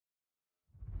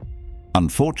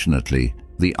Unfortunately,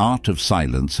 the art of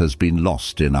silence has been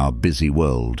lost in our busy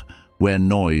world, where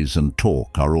noise and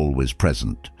talk are always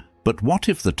present. But what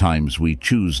if the times we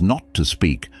choose not to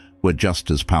speak were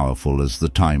just as powerful as the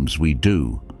times we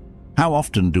do? How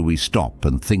often do we stop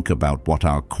and think about what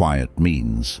our quiet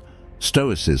means?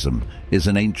 Stoicism is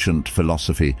an ancient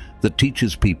philosophy that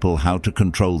teaches people how to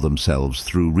control themselves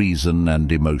through reason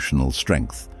and emotional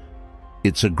strength.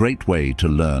 It's a great way to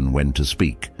learn when to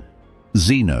speak.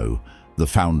 Zeno, the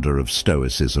founder of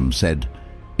Stoicism, said,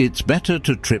 "It's better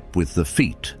to trip with the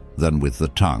feet than with the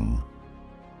tongue."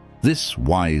 This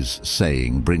wise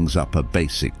saying brings up a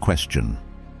basic question.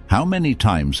 How many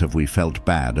times have we felt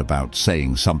bad about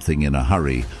saying something in a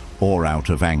hurry or out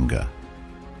of anger?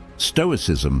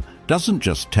 Stoicism doesn't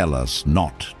just tell us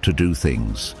not to do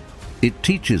things. It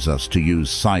teaches us to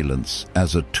use silence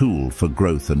as a tool for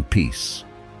growth and peace.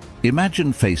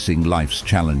 Imagine facing life's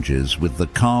challenges with the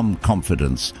calm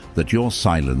confidence that your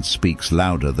silence speaks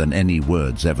louder than any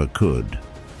words ever could.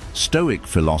 Stoic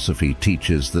philosophy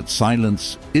teaches that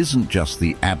silence isn't just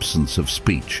the absence of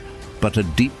speech, but a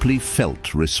deeply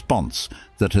felt response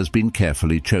that has been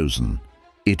carefully chosen.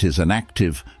 It is an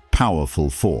active,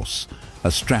 powerful force, a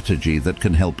strategy that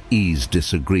can help ease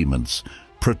disagreements,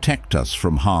 protect us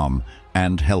from harm,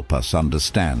 and help us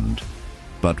understand.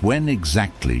 But when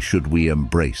exactly should we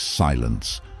embrace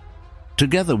silence?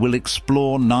 Together we'll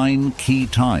explore 9 key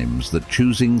times that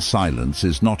choosing silence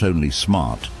is not only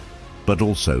smart, but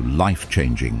also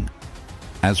life-changing.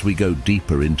 As we go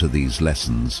deeper into these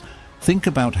lessons, think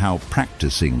about how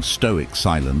practicing Stoic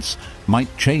silence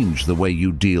might change the way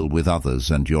you deal with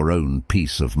others and your own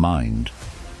peace of mind.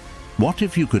 What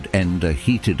if you could end a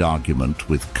heated argument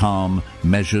with calm,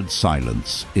 measured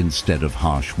silence instead of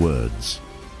harsh words?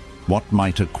 What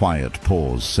might a quiet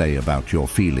pause say about your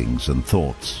feelings and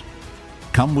thoughts?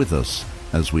 Come with us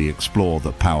as we explore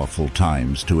the powerful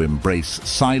times to embrace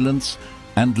silence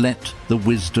and let the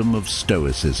wisdom of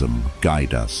Stoicism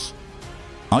guide us.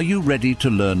 Are you ready to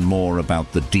learn more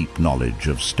about the deep knowledge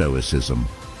of Stoicism?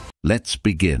 Let's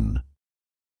begin.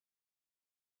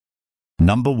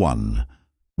 Number 1.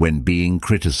 When being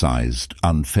criticized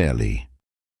unfairly.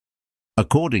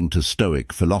 According to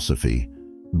Stoic philosophy,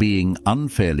 being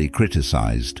unfairly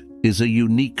criticized is a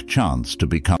unique chance to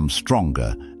become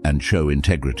stronger and show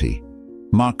integrity.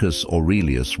 Marcus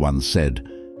Aurelius once said,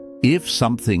 "If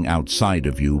something outside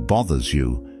of you bothers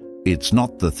you, it's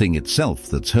not the thing itself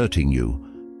that's hurting you,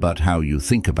 but how you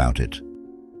think about it."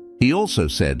 He also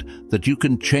said that you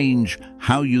can change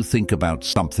how you think about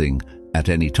something at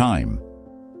any time.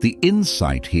 The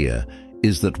insight here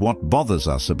is that what bothers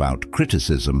us about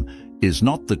criticism is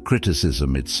not the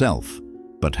criticism itself,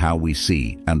 but how we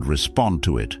see and respond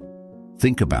to it.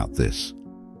 Think about this.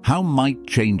 How might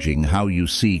changing how you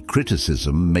see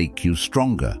criticism make you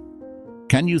stronger?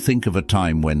 Can you think of a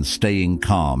time when staying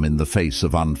calm in the face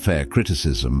of unfair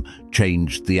criticism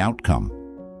changed the outcome?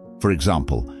 For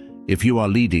example, if you are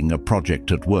leading a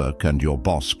project at work and your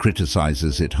boss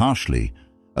criticizes it harshly,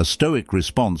 a Stoic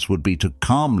response would be to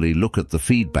calmly look at the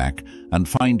feedback and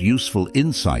find useful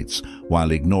insights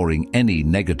while ignoring any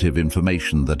negative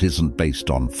information that isn't based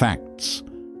on facts.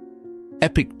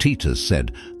 Epictetus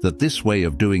said that this way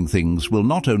of doing things will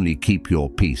not only keep your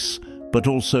peace, but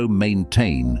also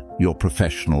maintain your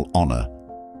professional honor.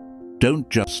 Don't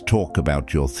just talk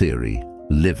about your theory,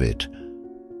 live it.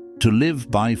 To live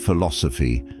by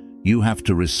philosophy, you have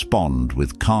to respond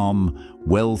with calm,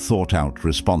 well-thought-out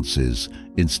responses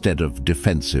instead of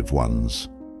defensive ones.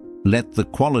 Let the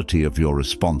quality of your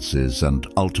responses and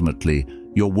ultimately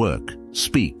your work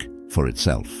speak for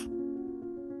itself.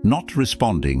 Not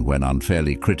responding when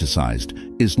unfairly criticized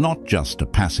is not just a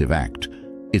passive act,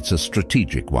 it's a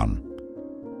strategic one.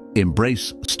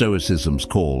 Embrace Stoicism's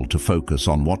call to focus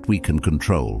on what we can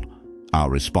control, our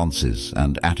responses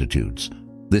and attitudes.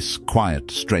 This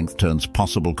quiet strength turns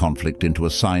possible conflict into a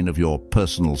sign of your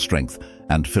personal strength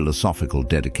and philosophical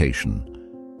dedication.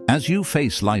 As you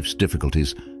face life's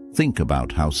difficulties, think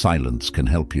about how silence can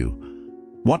help you.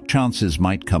 What chances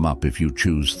might come up if you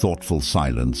choose thoughtful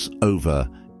silence over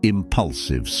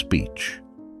impulsive speech?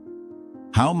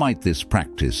 How might this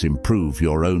practice improve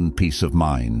your own peace of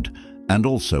mind and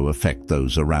also affect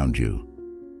those around you?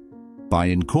 By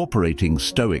incorporating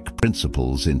Stoic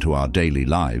principles into our daily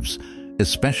lives,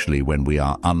 especially when we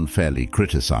are unfairly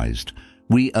criticized,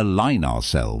 we align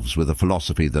ourselves with a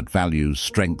philosophy that values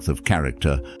strength of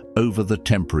character over the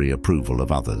temporary approval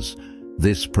of others.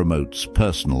 This promotes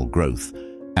personal growth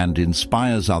and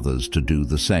inspires others to do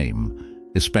the same,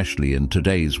 especially in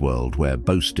today's world where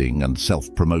boasting and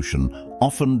self-promotion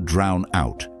often drown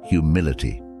out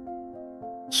humility.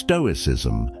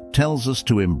 Stoicism tells us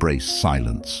to embrace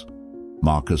silence.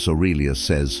 Marcus Aurelius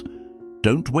says,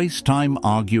 "Don't waste time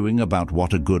arguing about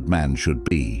what a good man should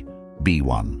be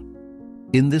one."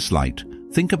 In this light,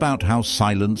 think about how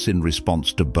silence in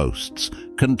response to boasts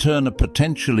can turn a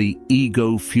potentially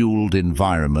ego-fueled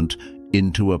environment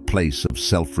into a place of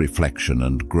self-reflection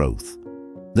and growth.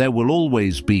 There will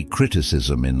always be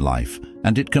criticism in life,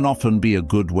 and it can often be a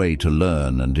good way to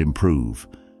learn and improve.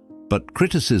 But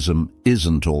criticism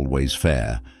isn't always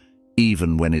fair,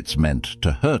 even when it's meant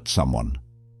to hurt someone.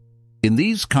 In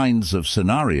these kinds of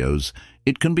scenarios,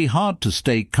 it can be hard to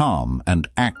stay calm and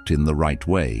act in the right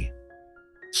way.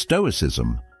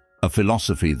 Stoicism, a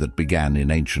philosophy that began in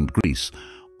ancient Greece,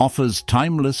 offers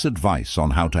timeless advice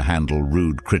on how to handle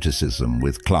rude criticism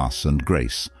with class and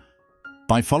grace.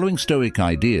 By following Stoic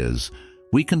ideas,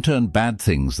 we can turn bad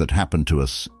things that happen to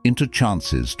us into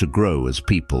chances to grow as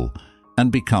people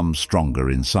and become stronger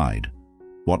inside.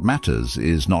 What matters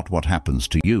is not what happens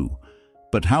to you,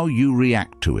 but how you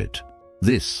react to it.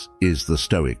 This is the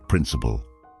Stoic principle.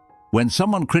 When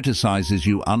someone criticizes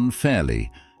you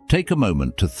unfairly, take a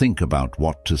moment to think about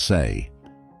what to say.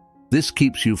 This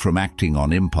keeps you from acting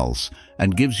on impulse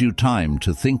and gives you time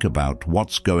to think about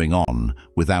what's going on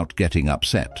without getting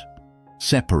upset.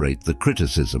 Separate the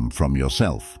criticism from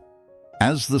yourself.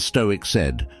 As the Stoic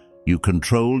said, you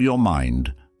control your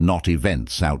mind, not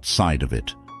events outside of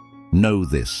it. Know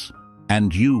this,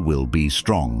 and you will be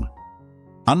strong.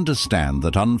 Understand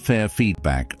that unfair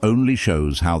feedback only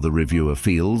shows how the reviewer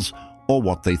feels or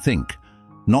what they think,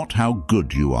 not how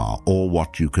good you are or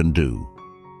what you can do.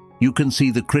 You can see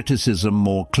the criticism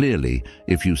more clearly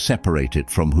if you separate it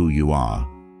from who you are.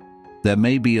 There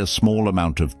may be a small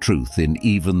amount of truth in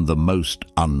even the most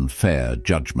unfair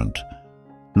judgment.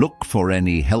 Look for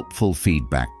any helpful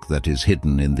feedback that is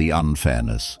hidden in the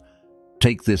unfairness.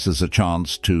 Take this as a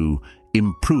chance to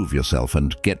improve yourself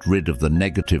and get rid of the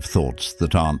negative thoughts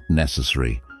that aren't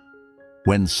necessary.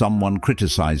 When someone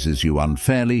criticizes you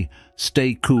unfairly,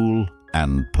 stay cool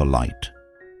and polite.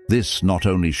 This not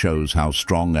only shows how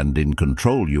strong and in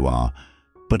control you are,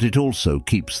 but it also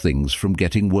keeps things from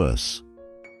getting worse.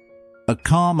 A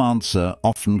calm answer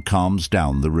often calms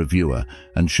down the reviewer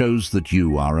and shows that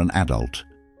you are an adult.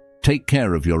 Take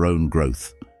care of your own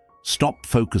growth. Stop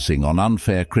focusing on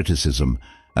unfair criticism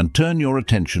and turn your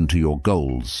attention to your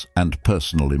goals and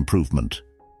personal improvement.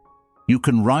 You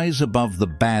can rise above the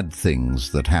bad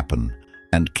things that happen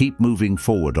and keep moving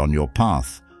forward on your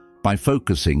path by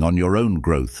focusing on your own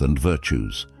growth and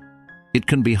virtues. It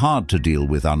can be hard to deal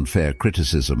with unfair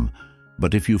criticism,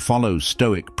 but if you follow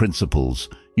Stoic principles,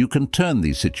 you can turn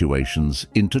these situations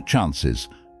into chances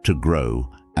to grow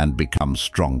and become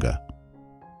stronger.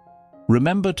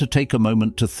 Remember to take a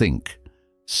moment to think.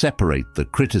 Separate the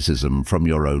criticism from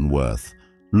your own worth.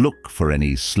 Look for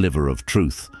any sliver of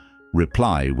truth.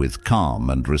 Reply with calm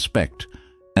and respect,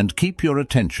 and keep your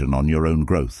attention on your own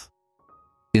growth.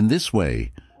 In this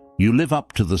way, you live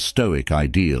up to the Stoic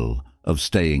ideal of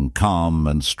staying calm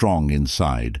and strong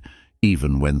inside,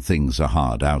 even when things are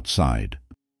hard outside.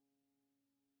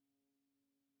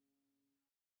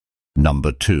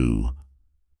 Number 2.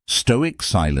 Stoic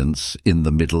silence in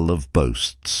the middle of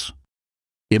boasts.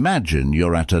 Imagine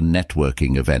you're at a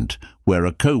networking event where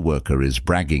a co-worker is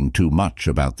bragging too much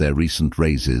about their recent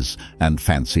raises and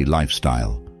fancy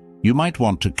lifestyle. You might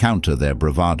want to counter their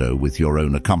bravado with your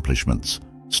own accomplishments.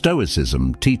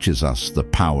 Stoicism teaches us the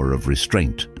power of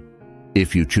restraint.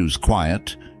 If you choose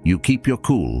quiet, you keep your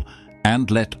cool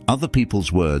and let other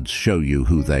people's words show you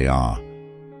who they are.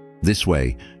 This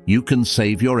way, you can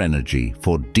save your energy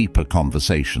for deeper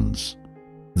conversations.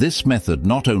 This method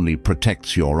not only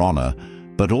protects your honor,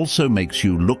 but also makes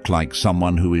you look like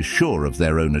someone who is sure of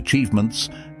their own achievements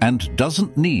and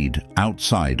doesn't need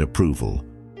outside approval.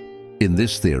 In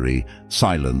this theory,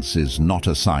 silence is not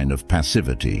a sign of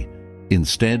passivity.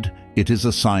 Instead, it is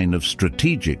a sign of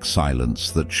strategic silence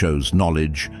that shows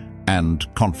knowledge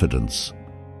and confidence.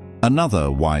 Another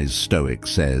wise Stoic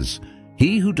says,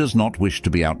 "He who does not wish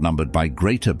to be outnumbered by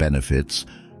greater benefits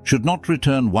should not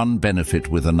return one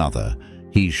benefit with another.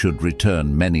 He should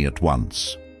return many at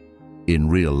once." In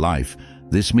real life,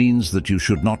 this means that you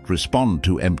should not respond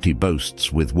to empty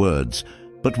boasts with words,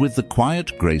 but with the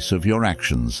quiet grace of your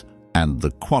actions and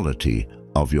the quality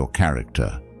of your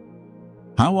character.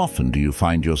 How often do you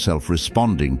find yourself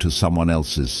responding to someone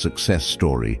else's success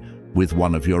story with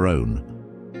one of your own?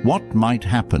 What might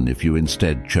happen if you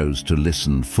instead chose to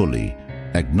listen fully,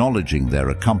 acknowledging their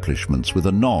accomplishments with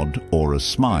a nod or a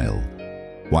smile,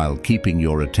 while keeping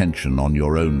your attention on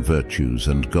your own virtues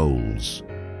and goals?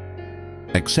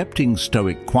 Accepting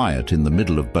Stoic quiet in the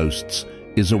middle of boasts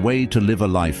is a way to live a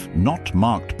life not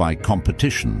marked by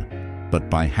competition, but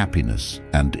by happiness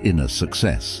and inner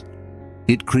success.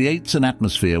 It creates an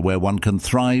atmosphere where one can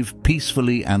thrive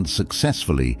peacefully and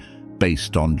successfully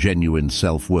based on genuine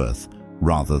self-worth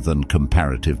rather than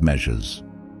comparative measures.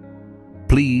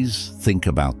 Please think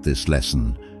about this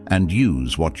lesson and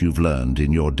use what you've learned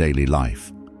in your daily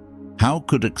life. How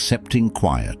could accepting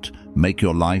quiet make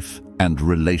your life and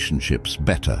relationships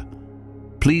better?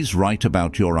 Please write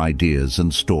about your ideas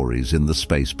and stories in the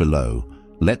space below.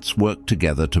 Let's work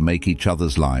together to make each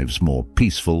other's lives more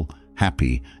peaceful,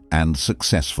 happy, and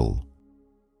successful.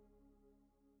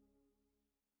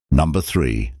 Number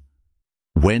 3.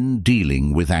 When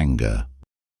dealing with anger.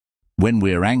 When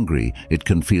we're angry, it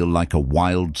can feel like a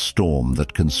wild storm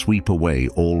that can sweep away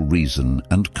all reason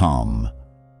and calm.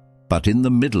 But in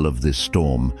the middle of this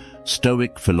storm,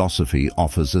 Stoic philosophy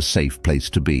offers a safe place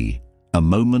to be, a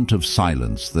moment of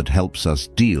silence that helps us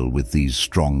deal with these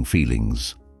strong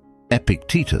feelings.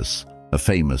 Epictetus, a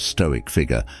famous Stoic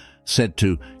figure, said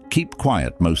to keep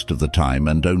quiet most of the time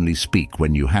and only speak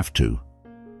when you have to.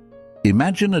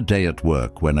 Imagine a day at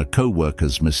work when a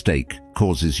co-worker's mistake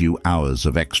causes you hours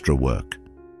of extra work.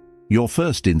 Your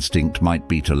first instinct might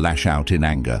be to lash out in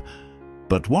anger,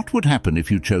 but what would happen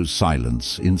if you chose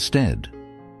silence instead?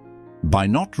 By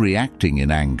not reacting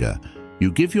in anger,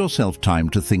 you give yourself time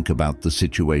to think about the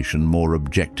situation more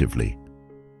objectively.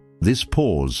 This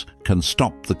pause can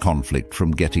stop the conflict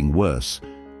from getting worse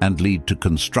and lead to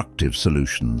constructive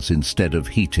solutions instead of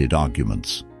heated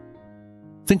arguments.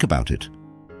 Think about it.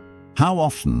 How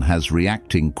often has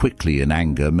reacting quickly in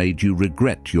anger made you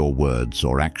regret your words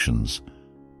or actions?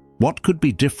 What could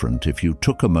be different if you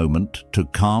took a moment to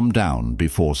calm down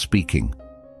before speaking?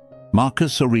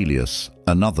 Marcus Aurelius,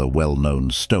 another well-known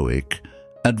Stoic,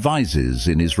 advises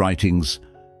in his writings,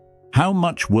 "How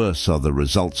much worse are the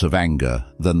results of anger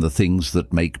than the things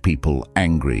that make people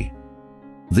angry?"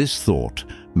 This thought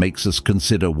makes us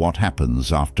consider what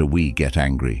happens after we get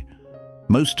angry.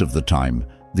 Most of the time,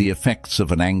 the effects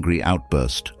of an angry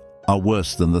outburst are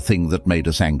worse than the thing that made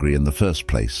us angry in the first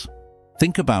place.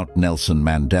 Think about Nelson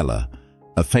Mandela,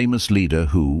 a famous leader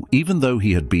who, even though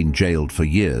he had been jailed for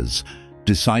years,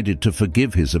 decided to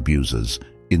forgive his abusers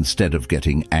instead of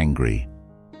getting angry.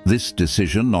 This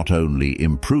decision not only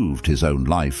improved his own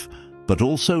life, but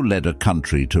also led a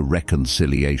country to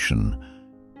reconciliation.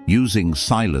 Using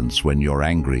silence when you're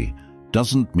angry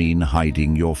doesn't mean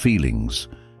hiding your feelings.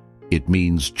 It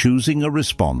means choosing a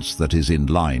response that is in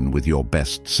line with your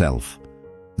best self.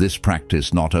 This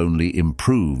practice not only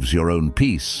improves your own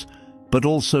peace, but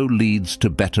also leads to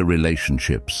better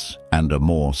relationships and a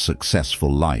more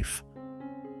successful life.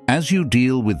 As you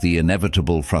deal with the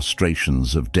inevitable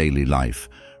frustrations of daily life,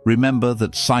 remember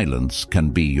that silence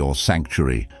can be your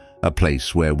sanctuary, a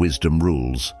place where wisdom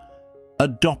rules.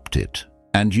 Adopt it,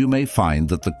 and you may find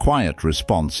that the quiet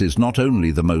response is not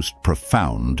only the most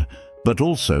profound, but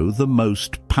also the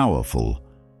most powerful.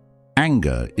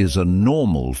 Anger is a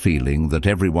normal feeling that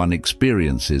everyone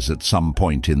experiences at some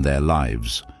point in their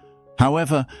lives.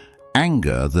 However,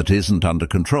 anger that isn't under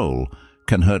control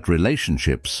can hurt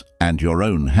relationships and your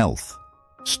own health.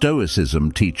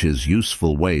 Stoicism teaches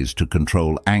useful ways to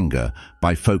control anger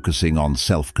by focusing on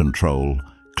self-control,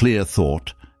 clear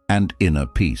thought, and inner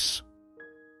peace.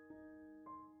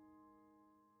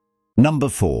 Number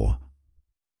 4.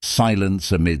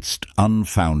 Silence amidst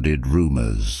unfounded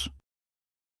rumors.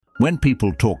 When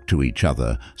people talk to each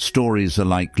other, stories are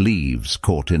like leaves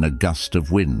caught in a gust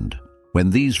of wind. When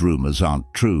these rumors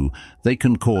aren't true, they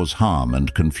can cause harm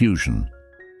and confusion.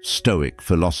 Stoic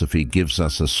philosophy gives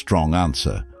us a strong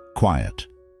answer: quiet.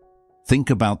 Think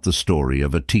about the story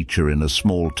of a teacher in a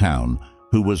small town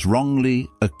who was wrongly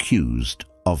accused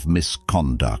of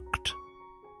misconduct.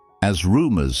 As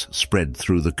rumors spread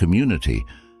through the community,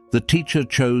 the teacher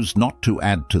chose not to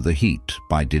add to the heat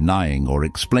by denying or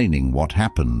explaining what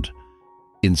happened.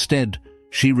 Instead,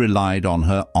 she relied on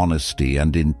her honesty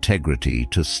and integrity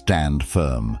to stand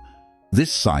firm.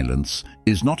 This silence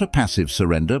is not a passive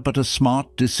surrender, but a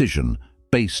smart decision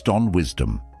based on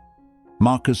wisdom.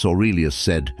 Marcus Aurelius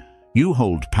said, "You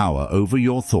hold power over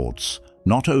your thoughts,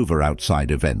 not over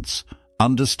outside events.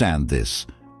 Understand this,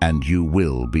 and you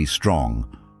will be strong."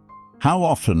 How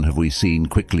often have we seen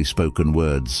quickly spoken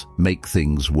words make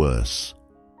things worse?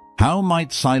 How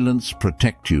might silence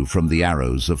protect you from the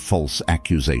arrows of false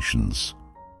accusations?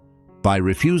 By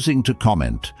refusing to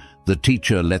comment, the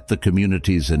teacher let the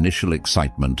community's initial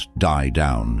excitement die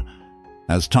down.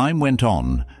 As time went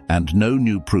on and no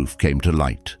new proof came to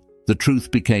light, the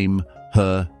truth became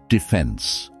her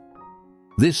defense.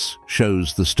 This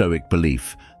shows the Stoic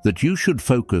belief that you should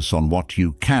focus on what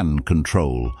you can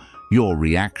control, your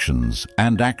reactions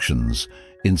and actions,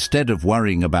 instead of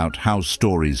worrying about how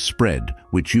stories spread,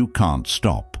 which you can't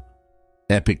stop.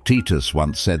 Epictetus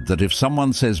once said that if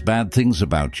someone says bad things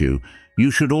about you, you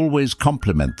should always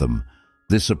compliment them.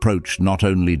 This approach not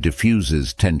only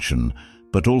diffuses tension,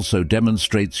 but also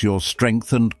demonstrates your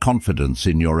strength and confidence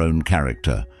in your own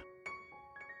character.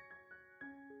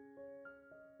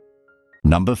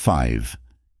 Number 5.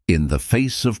 In the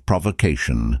face of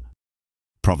provocation.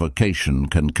 Provocation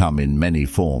can come in many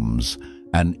forms: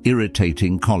 an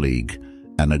irritating colleague,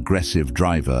 an aggressive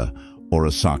driver, or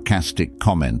a sarcastic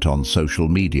comment on social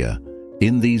media.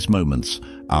 In these moments,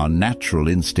 our natural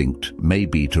instinct may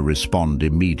be to respond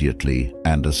immediately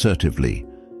and assertively.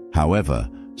 However,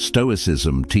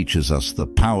 Stoicism teaches us the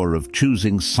power of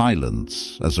choosing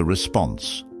silence as a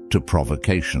response to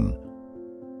provocation.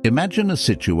 Imagine a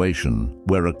situation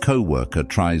where a co-worker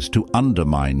tries to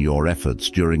undermine your efforts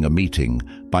during a meeting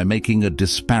by making a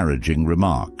disparaging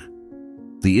remark.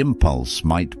 The impulse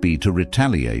might be to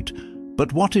retaliate,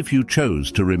 but what if you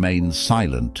chose to remain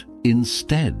silent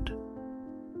instead?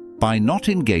 By not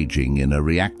engaging in a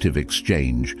reactive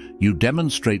exchange, you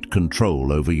demonstrate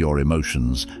control over your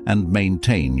emotions and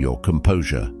maintain your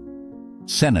composure.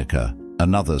 Seneca,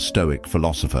 another Stoic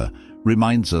philosopher,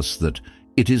 reminds us that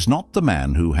it is not the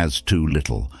man who has too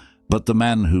little, but the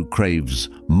man who craves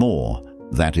more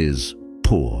that is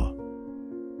poor.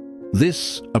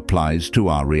 This applies to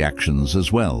our reactions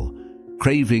as well.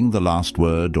 Craving the last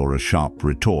word or a sharp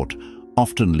retort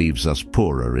often leaves us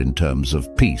poorer in terms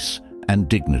of peace and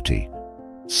dignity.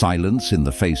 Silence in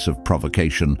the face of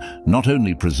provocation not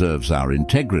only preserves our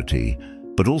integrity,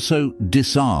 but also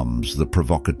disarms the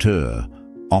provocateur,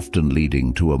 often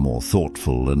leading to a more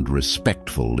thoughtful and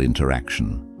respectful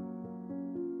interaction.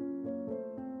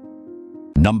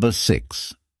 Number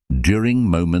 6. During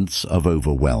moments of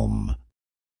overwhelm.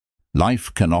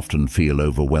 Life can often feel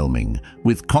overwhelming,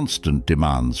 with constant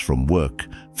demands from work,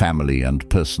 family, and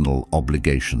personal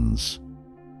obligations.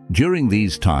 During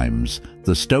these times,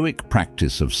 the Stoic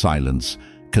practice of silence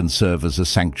can serve as a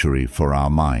sanctuary for our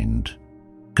mind.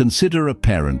 Consider a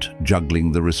parent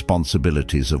juggling the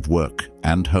responsibilities of work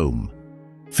and home,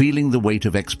 feeling the weight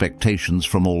of expectations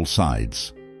from all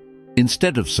sides.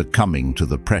 Instead of succumbing to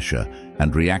the pressure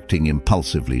and reacting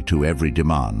impulsively to every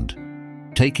demand,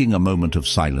 taking a moment of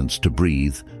silence to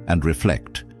breathe and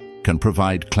reflect can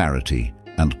provide clarity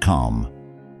and calm.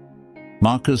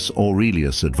 Marcus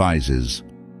Aurelius advises,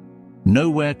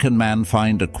 "Nowhere can man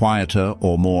find a quieter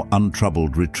or more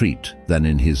untroubled retreat than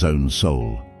in his own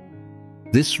soul."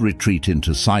 This retreat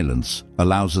into silence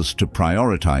allows us to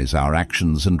prioritize our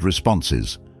actions and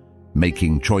responses,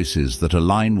 making choices that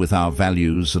align with our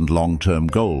values and long-term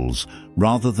goals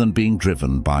rather than being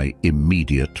driven by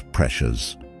immediate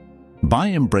pressures. By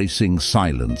embracing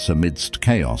silence amidst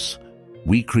chaos,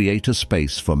 we create a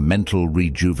space for mental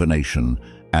rejuvenation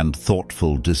and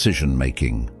thoughtful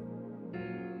decision-making.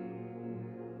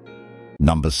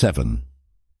 Number 7.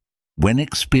 When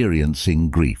experiencing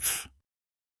grief.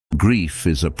 Grief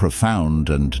is a profound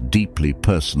and deeply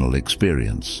personal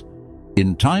experience.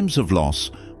 In times of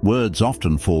loss, words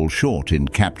often fall short in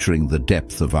capturing the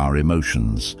depth of our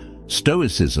emotions.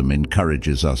 Stoicism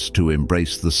encourages us to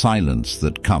embrace the silence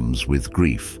that comes with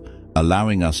grief,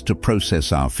 allowing us to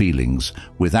process our feelings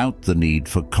without the need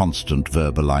for constant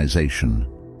verbalization.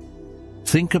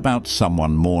 Think about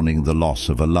someone mourning the loss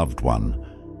of a loved one.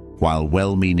 While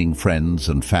well-meaning friends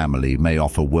and family may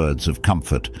offer words of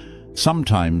comfort,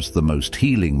 sometimes the most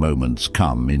healing moments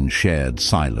come in shared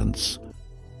silence.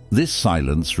 This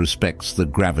silence respects the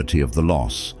gravity of the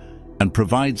loss and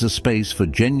provides a space for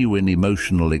genuine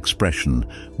emotional expression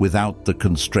without the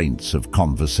constraints of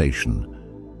conversation.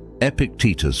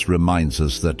 Epictetus reminds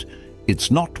us that it's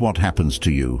not what happens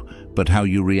to you, but how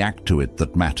you react to it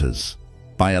that matters.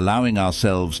 By allowing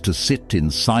ourselves to sit in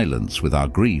silence with our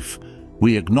grief,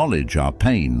 we acknowledge our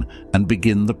pain and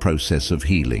begin the process of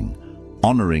healing,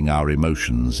 honoring our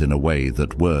emotions in a way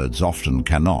that words often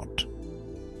cannot.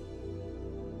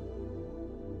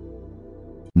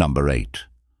 Number 8.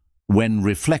 When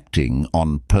reflecting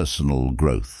on personal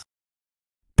growth.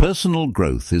 Personal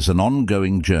growth is an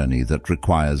ongoing journey that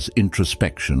requires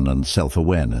introspection and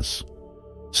self-awareness.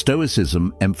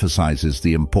 Stoicism emphasizes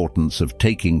the importance of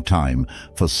taking time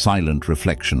for silent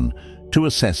reflection to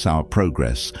assess our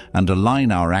progress and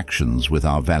align our actions with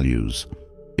our values.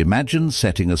 Imagine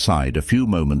setting aside a few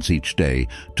moments each day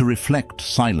to reflect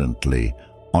silently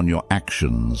on your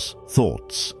actions,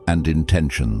 thoughts, and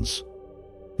intentions.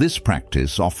 This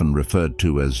practice, often referred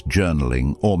to as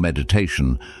journaling or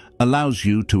meditation, allows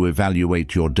you to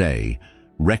evaluate your day,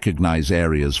 recognize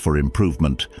areas for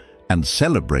improvement, and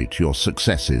celebrate your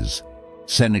successes.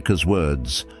 Seneca's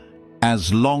words,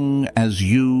 "As long as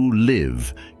you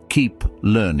live, keep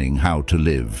learning how to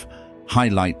live,"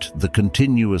 highlight the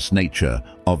continuous nature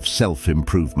of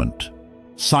self-improvement.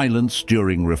 Silence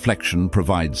during reflection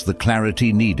provides the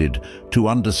clarity needed to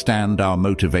understand our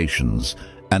motivations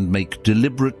and make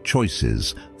deliberate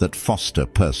choices that foster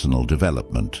personal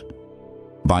development.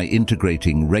 By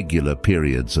integrating regular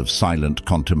periods of silent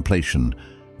contemplation,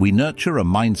 we nurture a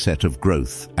mindset of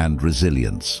growth and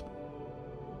resilience.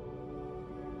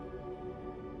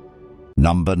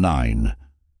 Number 9.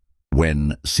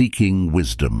 When seeking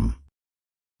wisdom.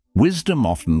 Wisdom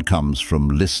often comes from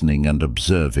listening and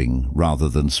observing rather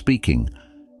than speaking.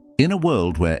 In a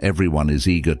world where everyone is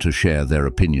eager to share their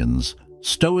opinions,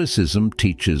 Stoicism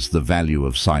teaches the value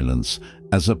of silence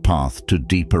as a path to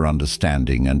deeper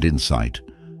understanding and insight.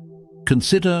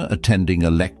 Consider attending a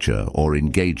lecture or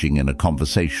engaging in a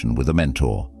conversation with a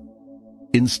mentor.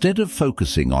 Instead of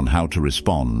focusing on how to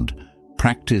respond,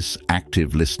 practice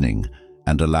active listening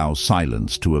and allow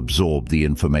silence to absorb the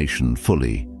information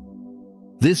fully.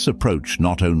 This approach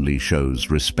not only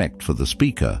shows respect for the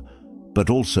speaker,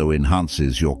 but also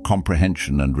enhances your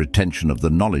comprehension and retention of the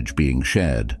knowledge being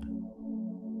shared.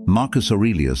 Marcus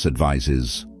Aurelius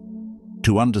advises,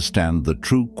 "To understand the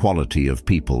true quality of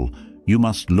people, you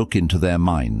must look into their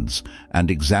minds and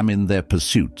examine their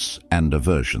pursuits and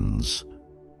aversions."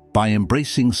 By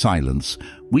embracing silence,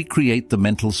 we create the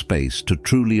mental space to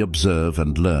truly observe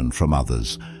and learn from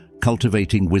others,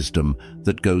 cultivating wisdom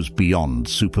that goes beyond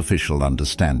superficial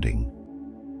understanding.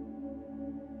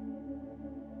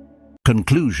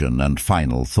 Conclusion and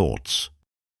final thoughts.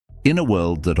 In a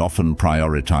world that often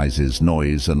prioritizes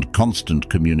noise and constant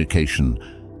communication,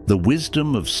 the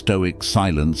wisdom of Stoic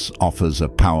silence offers a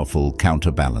powerful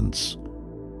counterbalance.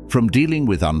 From dealing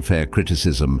with unfair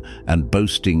criticism and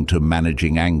boasting to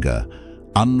managing anger,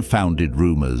 unfounded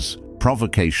rumors,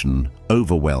 provocation,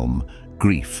 overwhelm,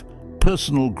 grief,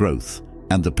 personal growth,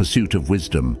 and the pursuit of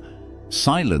wisdom,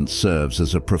 silence serves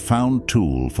as a profound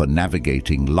tool for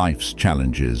navigating life's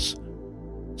challenges.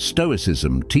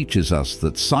 Stoicism teaches us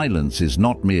that silence is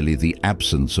not merely the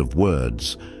absence of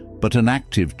words, but an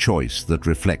active choice that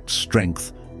reflects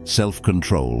strength,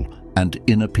 self-control, and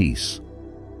inner peace.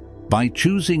 By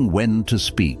choosing when to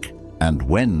speak and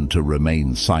when to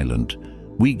remain silent,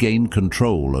 we gain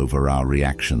control over our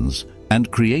reactions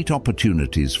and create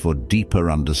opportunities for deeper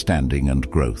understanding and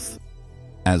growth.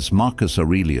 As Marcus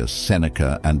Aurelius,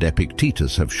 Seneca, and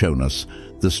Epictetus have shown us,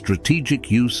 the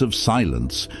strategic use of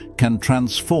silence can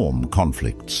transform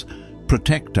conflicts,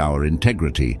 protect our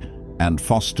integrity, and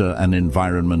foster an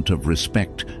environment of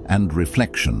respect and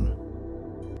reflection.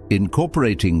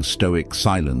 Incorporating Stoic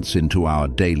silence into our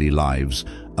daily lives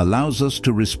allows us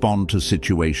to respond to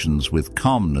situations with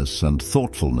calmness and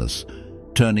thoughtfulness,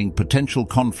 turning potential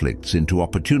conflicts into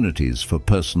opportunities for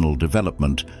personal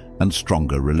development and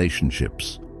stronger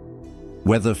relationships.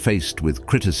 Whether faced with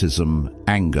criticism,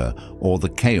 anger, or the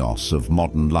chaos of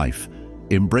modern life,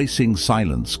 embracing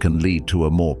silence can lead to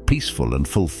a more peaceful and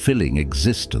fulfilling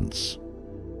existence.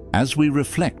 As we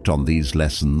reflect on these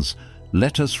lessons,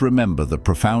 let us remember the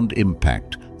profound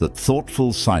impact that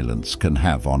thoughtful silence can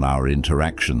have on our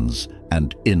interactions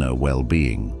and inner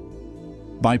well-being.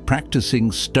 By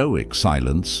practicing Stoic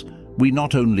silence, we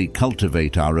not only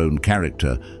cultivate our own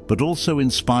character, but also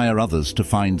inspire others to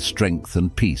find strength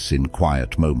and peace in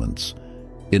quiet moments.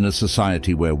 In a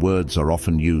society where words are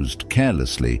often used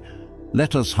carelessly,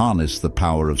 let us harness the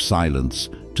power of silence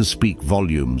to speak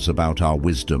volumes about our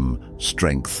wisdom,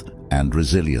 strength, and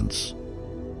resilience.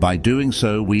 By doing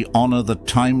so, we honor the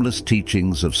timeless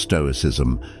teachings of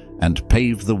Stoicism and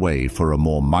pave the way for a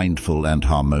more mindful and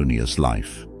harmonious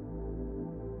life.